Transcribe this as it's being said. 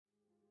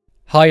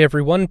Hi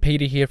everyone,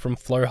 Peter here from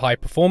Flow High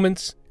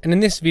Performance, and in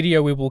this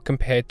video we will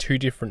compare two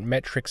different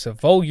metrics of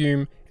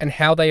volume and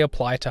how they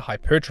apply to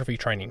hypertrophy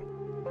training.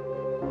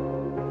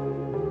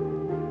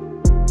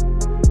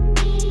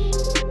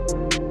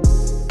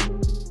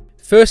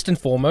 First and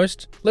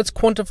foremost, let's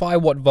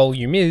quantify what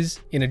volume is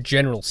in a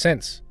general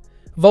sense.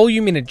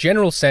 Volume in a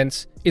general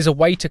sense is a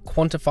way to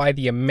quantify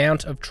the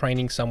amount of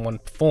training someone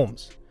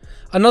performs.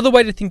 Another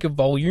way to think of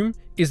volume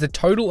is the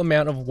total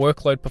amount of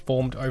workload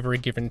performed over a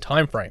given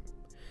time frame.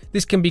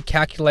 This can be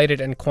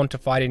calculated and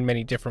quantified in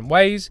many different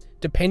ways,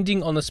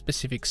 depending on the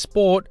specific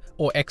sport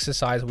or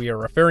exercise we are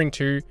referring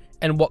to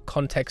and what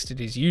context it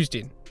is used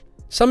in.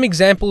 Some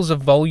examples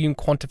of volume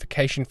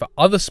quantification for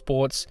other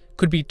sports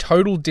could be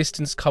total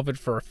distance covered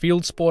for a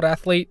field sport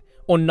athlete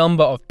or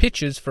number of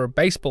pitches for a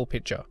baseball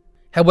pitcher.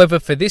 However,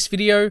 for this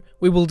video,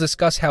 we will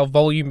discuss how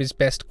volume is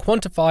best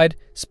quantified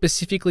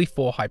specifically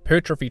for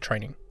hypertrophy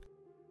training.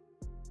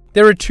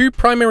 There are two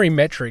primary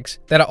metrics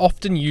that are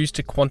often used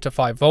to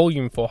quantify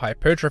volume for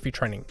hypertrophy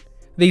training.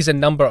 These are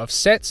number of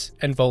sets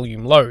and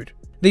volume load.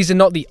 These are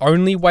not the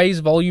only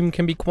ways volume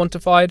can be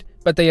quantified,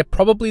 but they are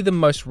probably the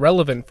most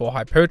relevant for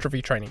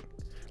hypertrophy training.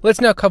 Let's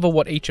now cover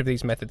what each of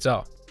these methods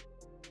are.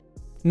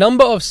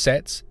 Number of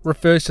sets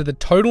refers to the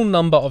total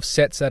number of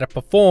sets that are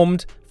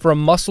performed for a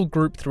muscle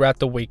group throughout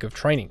the week of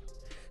training.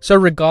 So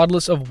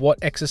regardless of what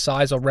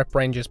exercise or rep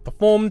range is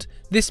performed,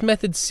 this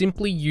method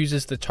simply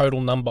uses the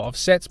total number of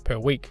sets per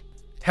week.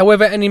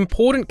 However, an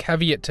important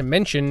caveat to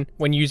mention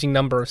when using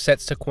number of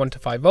sets to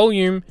quantify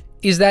volume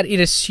is that it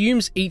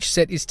assumes each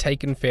set is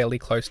taken fairly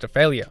close to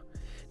failure.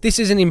 This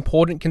is an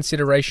important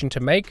consideration to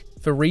make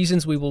for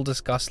reasons we will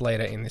discuss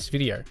later in this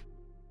video.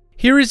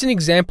 Here is an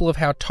example of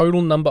how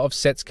total number of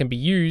sets can be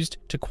used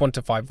to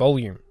quantify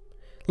volume.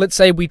 Let's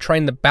say we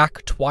train the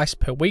back twice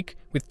per week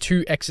with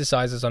 2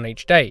 exercises on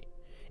each day.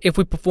 If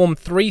we perform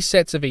 3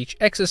 sets of each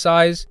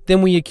exercise,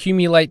 then we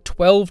accumulate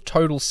 12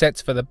 total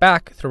sets for the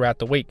back throughout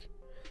the week.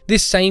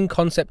 This same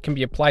concept can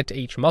be applied to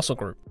each muscle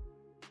group.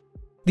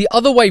 The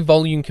other way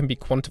volume can be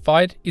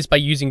quantified is by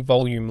using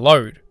volume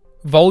load.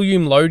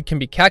 Volume load can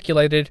be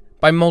calculated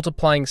by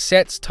multiplying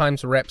sets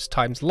times reps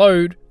times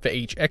load for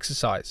each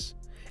exercise.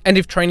 And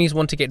if trainees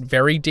want to get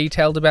very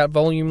detailed about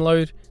volume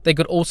load, they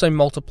could also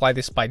multiply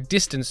this by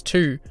distance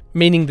too,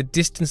 meaning the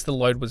distance the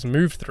load was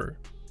moved through.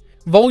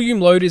 Volume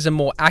load is a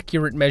more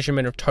accurate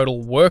measurement of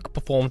total work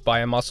performed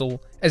by a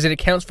muscle, as it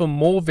accounts for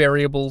more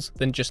variables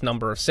than just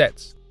number of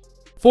sets.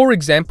 For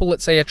example,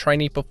 let's say a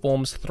trainee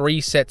performs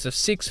 3 sets of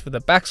 6 for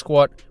the back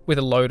squat with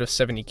a load of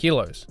 70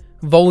 kilos.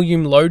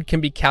 Volume load can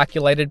be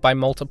calculated by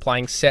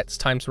multiplying sets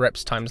times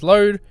reps times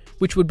load,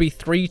 which would be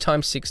 3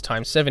 times 6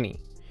 times 70.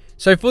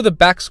 So for the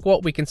back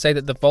squat, we can say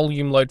that the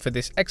volume load for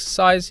this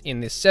exercise in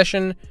this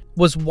session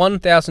was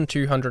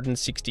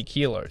 1,260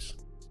 kilos.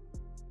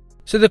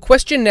 So the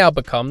question now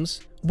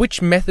becomes,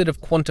 which method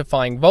of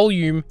quantifying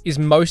volume is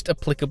most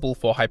applicable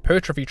for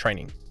hypertrophy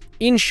training?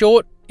 In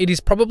short, it is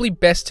probably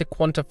best to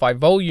quantify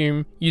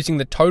volume using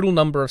the total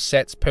number of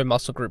sets per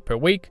muscle group per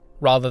week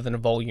rather than a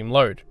volume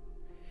load.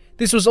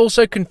 This was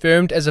also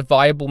confirmed as a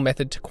viable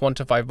method to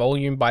quantify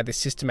volume by the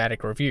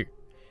systematic review.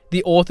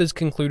 The authors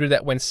concluded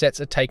that when sets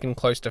are taken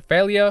close to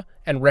failure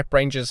and rep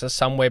ranges are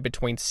somewhere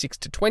between 6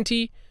 to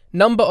 20,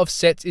 number of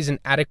sets is an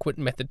adequate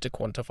method to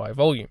quantify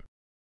volume.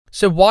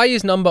 So why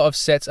is number of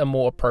sets a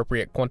more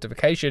appropriate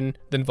quantification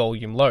than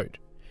volume load?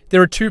 There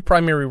are two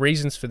primary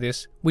reasons for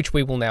this, which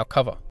we will now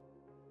cover.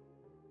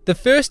 The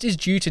first is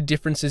due to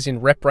differences in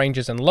rep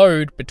ranges and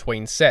load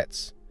between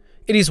sets.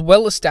 It is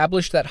well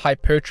established that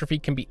hypertrophy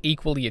can be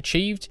equally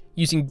achieved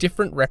using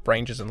different rep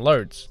ranges and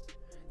loads.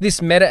 This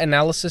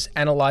meta-analysis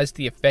analyzed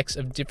the effects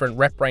of different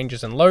rep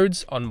ranges and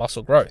loads on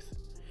muscle growth.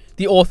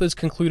 The authors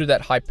concluded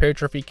that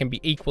hypertrophy can be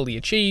equally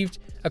achieved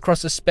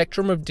across a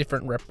spectrum of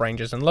different rep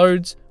ranges and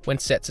loads when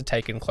sets are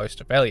taken close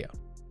to failure.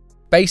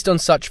 Based on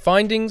such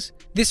findings,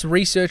 this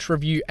research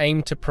review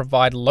aimed to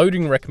provide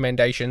loading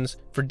recommendations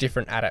for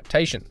different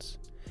adaptations.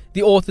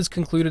 The authors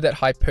concluded that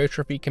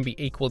hypertrophy can be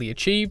equally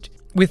achieved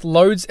with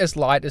loads as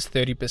light as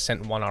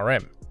 30%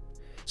 1RM.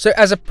 So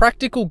as a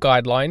practical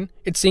guideline,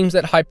 it seems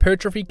that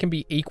hypertrophy can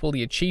be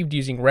equally achieved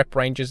using rep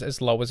ranges as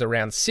low as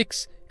around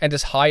 6 and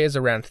as high as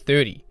around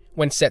 30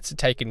 when sets are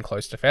taken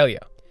close to failure.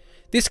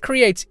 This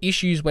creates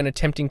issues when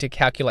attempting to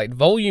calculate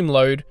volume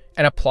load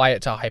and apply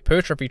it to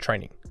hypertrophy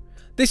training.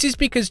 This is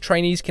because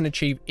trainees can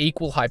achieve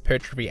equal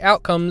hypertrophy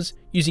outcomes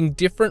using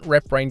different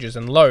rep ranges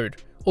and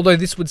load, although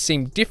this would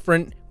seem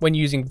different when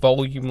using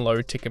volume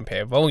load to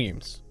compare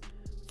volumes.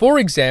 For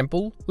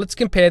example, let's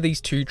compare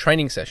these two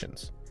training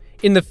sessions.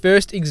 In the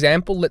first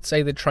example, let's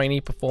say the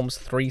trainee performs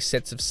 3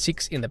 sets of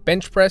 6 in the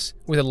bench press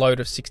with a load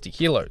of 60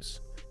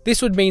 kilos.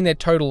 This would mean their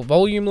total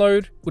volume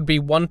load would be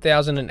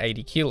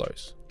 1,080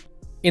 kilos.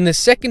 In the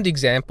second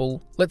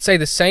example, let's say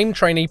the same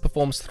trainee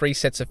performs 3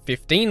 sets of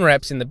 15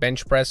 reps in the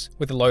bench press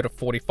with a load of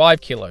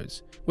 45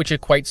 kilos, which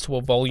equates to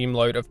a volume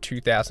load of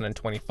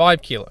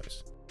 2,025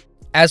 kilos.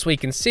 As we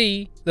can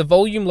see, the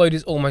volume load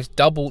is almost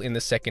double in the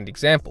second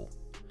example.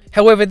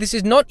 However, this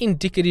is not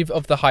indicative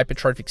of the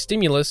hypertrophic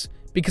stimulus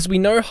because we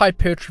know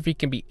hypertrophy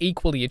can be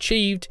equally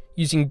achieved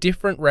using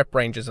different rep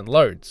ranges and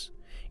loads.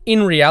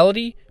 In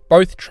reality,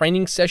 both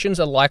training sessions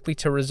are likely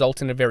to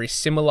result in a very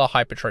similar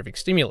hypertrophic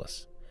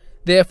stimulus.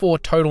 Therefore,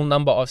 total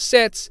number of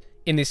sets,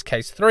 in this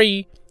case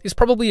 3, is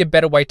probably a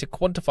better way to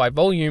quantify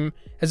volume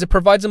as it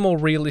provides a more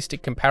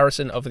realistic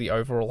comparison of the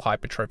overall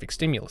hypertrophic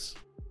stimulus.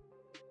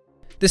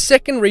 The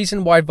second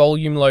reason why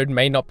volume load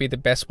may not be the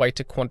best way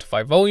to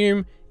quantify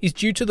volume is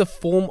due to the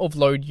form of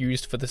load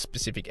used for the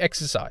specific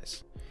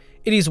exercise.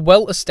 It is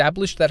well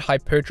established that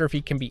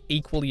hypertrophy can be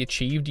equally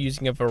achieved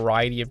using a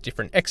variety of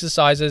different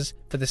exercises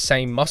for the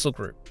same muscle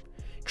group.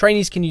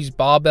 Trainees can use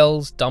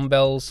barbells,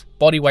 dumbbells,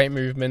 bodyweight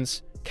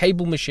movements,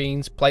 cable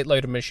machines, plate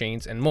loaded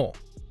machines, and more.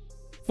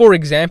 For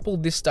example,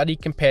 this study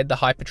compared the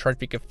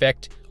hypertrophic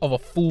effect of a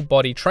full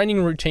body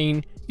training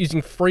routine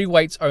using free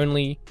weights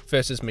only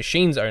versus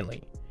machines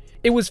only.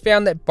 It was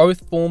found that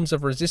both forms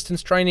of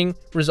resistance training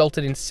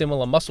resulted in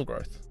similar muscle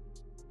growth.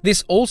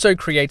 This also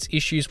creates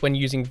issues when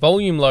using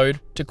volume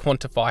load to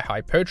quantify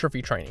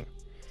hypertrophy training.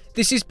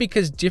 This is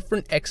because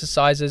different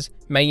exercises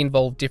may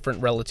involve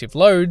different relative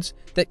loads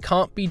that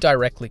can't be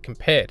directly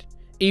compared,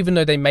 even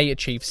though they may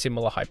achieve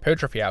similar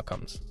hypertrophy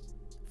outcomes.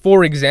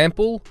 For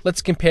example,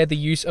 let's compare the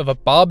use of a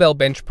barbell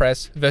bench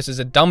press versus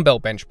a dumbbell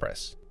bench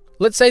press.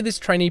 Let's say this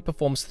trainee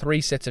performs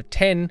 3 sets of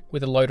 10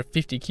 with a load of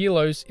 50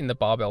 kilos in the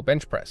barbell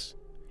bench press.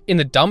 In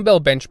the dumbbell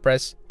bench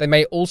press, they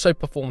may also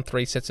perform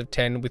 3 sets of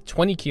 10 with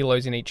 20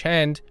 kilos in each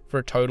hand for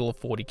a total of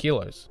 40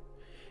 kilos.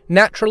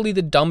 Naturally,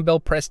 the dumbbell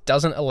press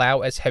doesn't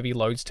allow as heavy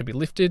loads to be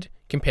lifted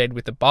compared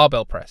with the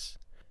barbell press.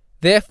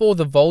 Therefore,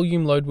 the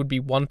volume load would be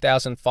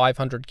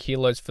 1,500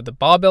 kilos for the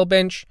barbell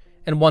bench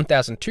and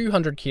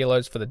 1,200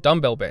 kilos for the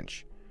dumbbell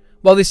bench.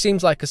 While this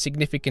seems like a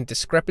significant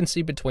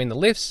discrepancy between the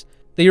lifts,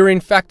 they are in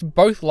fact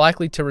both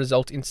likely to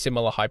result in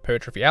similar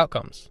hypertrophy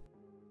outcomes.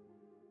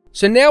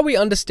 So now we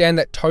understand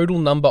that total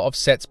number of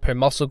sets per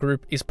muscle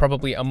group is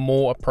probably a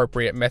more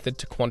appropriate method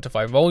to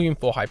quantify volume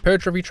for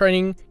hypertrophy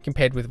training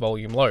compared with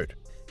volume load.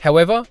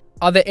 However,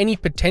 are there any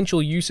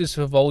potential uses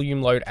for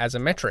volume load as a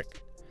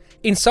metric?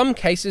 In some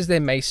cases there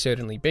may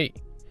certainly be.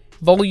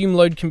 Volume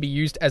load can be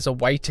used as a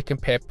way to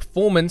compare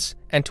performance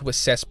and to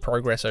assess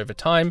progress over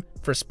time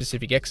for a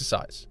specific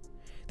exercise.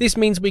 This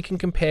means we can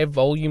compare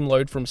volume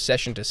load from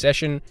session to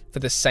session for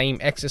the same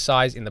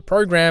exercise in the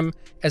program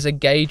as a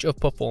gauge of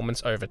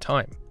performance over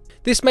time.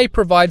 This may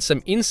provide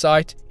some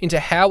insight into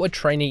how a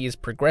trainee is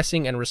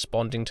progressing and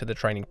responding to the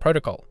training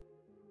protocol.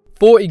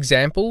 For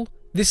example,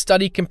 this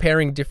study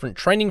comparing different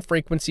training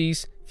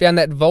frequencies found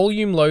that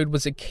volume load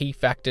was a key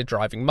factor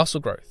driving muscle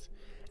growth.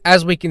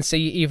 As we can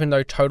see, even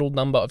though total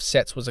number of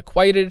sets was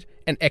equated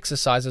and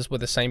exercises were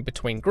the same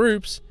between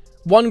groups,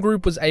 one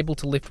group was able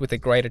to lift with a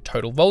greater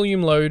total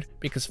volume load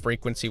because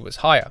frequency was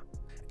higher.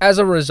 As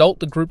a result,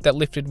 the group that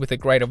lifted with a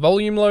greater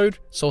volume load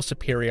saw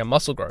superior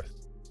muscle growth.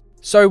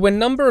 So when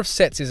number of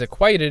sets is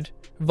equated,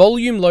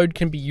 volume load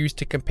can be used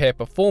to compare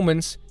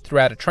performance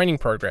throughout a training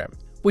program,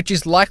 which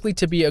is likely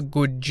to be a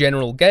good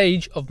general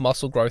gauge of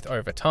muscle growth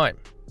over time.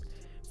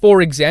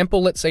 For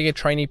example, let's say a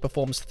trainee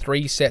performs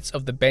 3 sets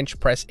of the bench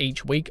press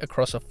each week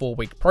across a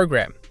 4-week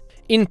program.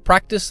 In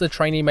practice, the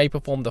trainee may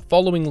perform the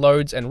following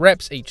loads and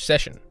reps each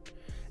session.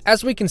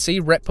 As we can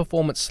see, rep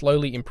performance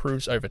slowly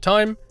improves over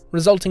time,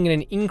 resulting in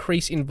an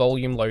increase in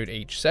volume load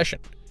each session.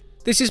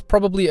 This is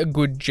probably a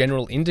good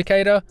general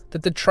indicator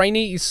that the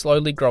trainee is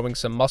slowly growing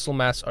some muscle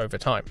mass over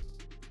time.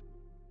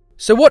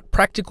 So what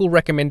practical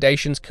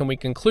recommendations can we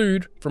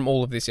conclude from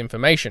all of this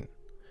information?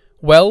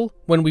 Well,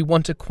 when we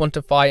want to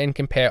quantify and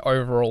compare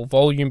overall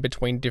volume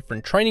between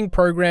different training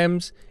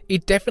programs,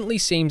 it definitely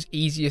seems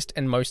easiest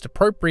and most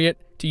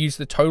appropriate to use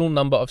the total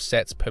number of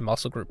sets per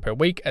muscle group per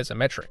week as a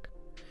metric.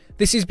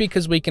 This is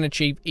because we can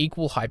achieve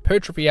equal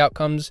hypertrophy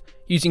outcomes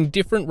using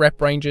different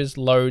rep ranges,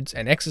 loads,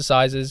 and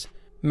exercises,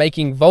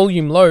 making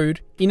volume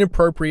load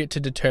inappropriate to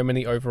determine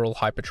the overall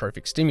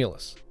hypertrophic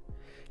stimulus.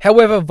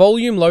 However,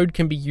 volume load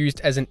can be used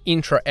as an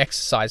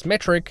intra-exercise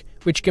metric,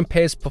 which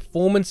compares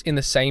performance in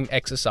the same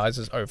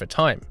exercises over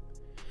time.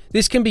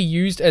 This can be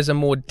used as a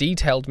more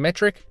detailed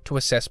metric to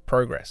assess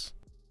progress.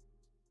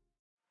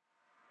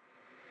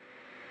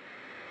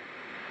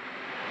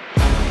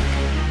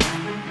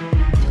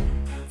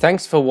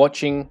 Thanks for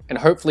watching, and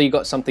hopefully you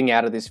got something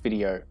out of this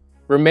video.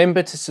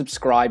 Remember to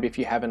subscribe if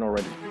you haven't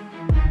already.